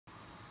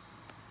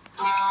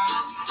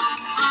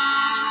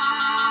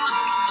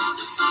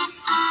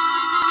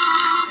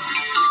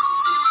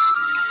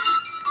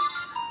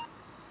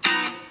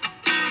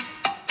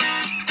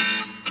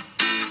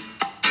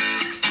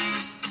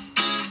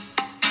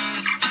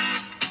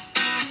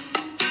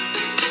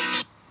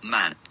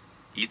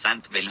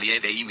Isn't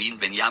believe him in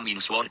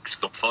Benjamin's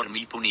workshop for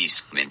me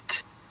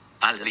punishment.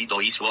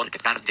 Alrido is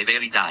work hard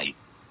every day.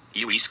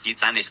 You is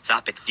an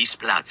escaped this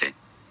place.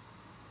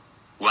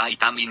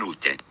 Wait a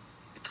minute.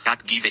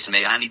 That gives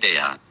me an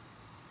idea.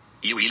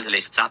 You will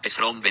escape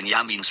from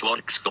Benjamin's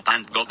workshop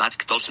and go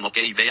back to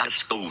Smokey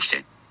Bear's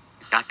house.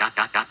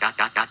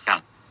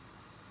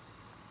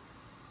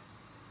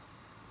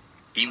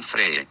 I'm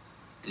free.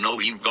 No,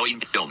 I'm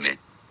going home.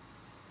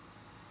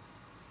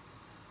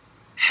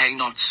 Hey,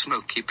 not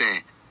Smokey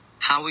Bear.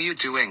 How are you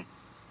doing?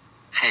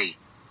 Hey,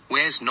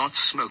 where's not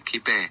Smokey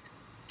Bear?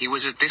 He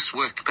was at this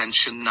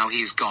workbench and now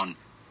he's gone.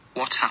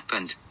 What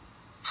happened?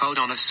 Hold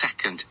on a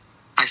second.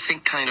 I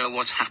think I know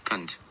what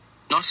happened.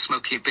 Not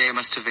Smokey Bear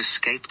must have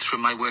escaped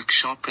from my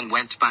workshop and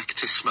went back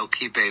to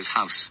Smokey Bear's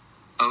house.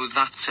 Oh,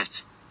 that's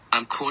it.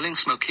 I'm calling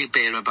Smokey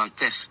Bear about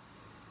this.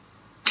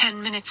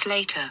 10 minutes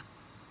later.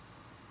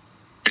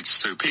 It's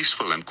so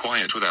peaceful and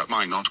quiet without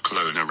my not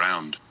clone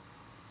around.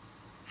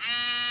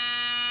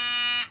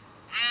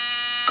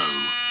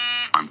 Oh,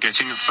 I'm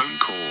getting a phone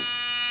call.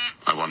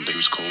 I wonder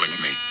who's calling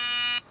me.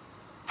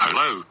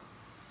 Hello?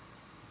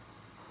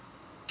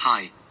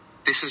 Hi.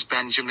 This is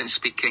Benjamin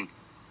speaking.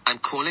 I'm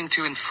calling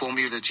to inform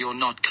you that your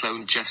not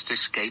clone just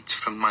escaped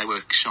from my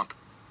workshop.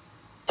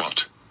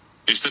 What?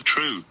 Is that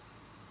true?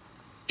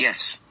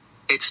 Yes,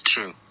 it's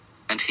true.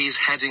 And he's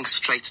heading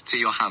straight to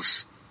your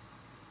house.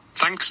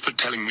 Thanks for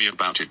telling me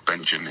about it,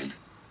 Benjamin.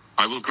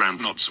 I will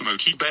ground not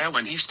Smokey Bear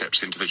when he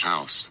steps into the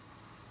house.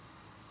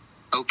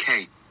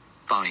 Okay.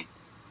 Bye.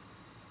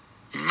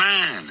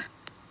 Man!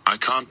 I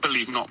can't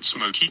believe not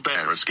Smokey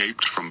Bear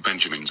escaped from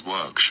Benjamin's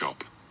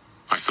workshop.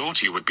 I thought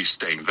he would be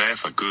staying there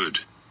for good.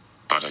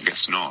 But I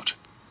guess not.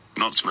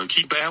 Not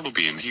Smokey Bear will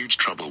be in huge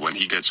trouble when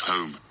he gets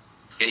home.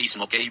 Hey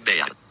Smokey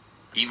Bear.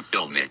 I'm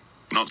home.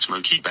 Not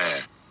Smokey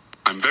Bear.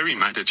 I'm very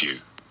mad at you.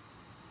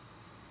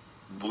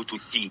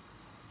 Bututi.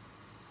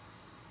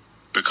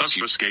 Because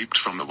you escaped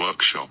from the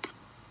workshop.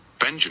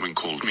 Benjamin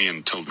called me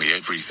and told me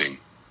everything.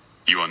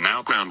 You are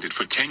now grounded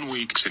for 10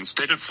 weeks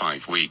instead of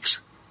 5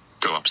 weeks.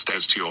 Go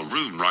upstairs to your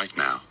room right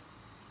now.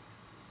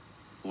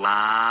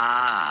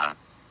 Wow.